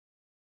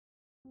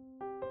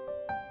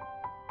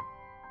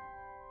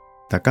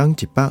逐天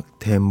一百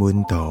天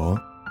文图，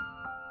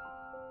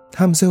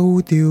探索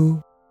宇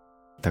宙。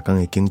逐天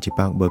会经一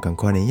百无同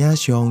款的影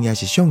像，也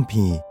是相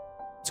片，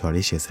带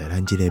你熟悉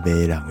咱这个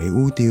迷人的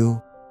宇宙。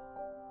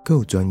更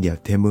有专业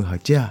天文学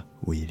者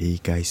为你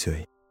解说。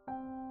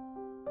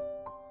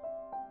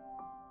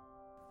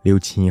流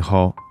星雨，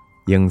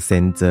英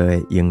仙座的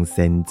英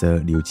仙座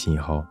流星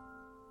雨。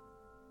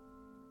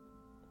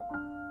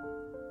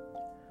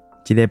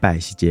这礼拜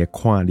是一个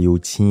看流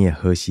星的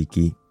好时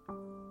机。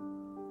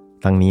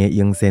当年的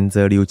英仙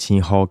座流星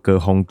雨高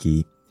峰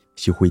期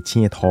是彗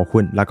星的土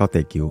粉落到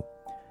地球，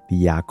伫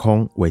夜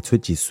空画出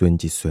一瞬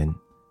一瞬，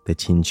就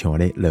亲像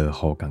咧落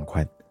雨同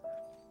款。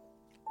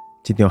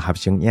这张合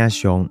成影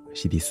像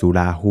是伫斯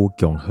拉夫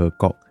共和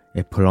国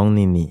的普朗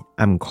尼尼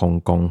暗空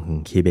光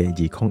远翕的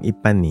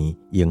2018年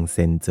英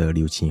仙座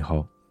流星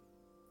雨。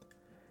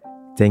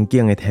前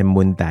景的天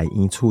文台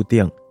圆柱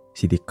顶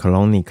是伫克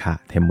隆尼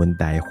卡天文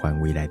台的范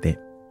围内底。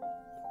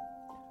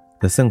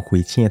就算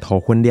彗星的土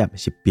粉粒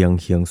是平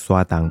行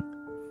刷动，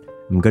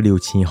不过流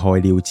星雨的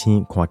流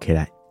星看起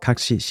来确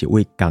实是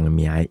为同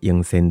名的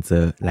英仙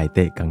座内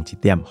底共一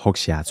点辐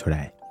射出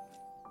来。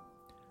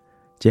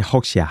这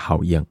辐射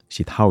效应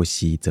是透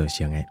视造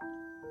成的，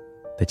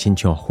就亲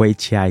像火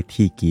车的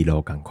铁基路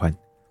同款。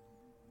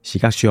视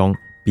觉上，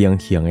平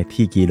行的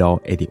铁基路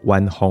会伫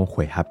远方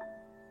汇合。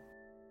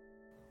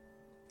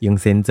英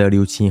仙座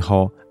流星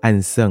雨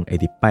按算会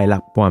伫拜六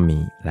半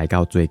暝来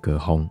到最高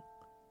峰，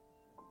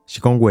是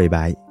讲月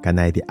暝敢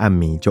若会伫暗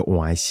暝足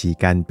晚的时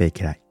间爬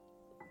起来。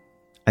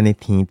安尼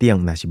天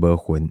顶若是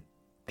无云，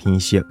天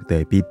色就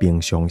会比平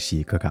常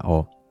时更加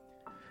乌。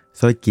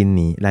所以今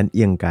年咱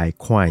应该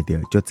看会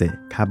到足侪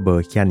较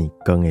无遐尼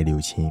光的流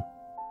星。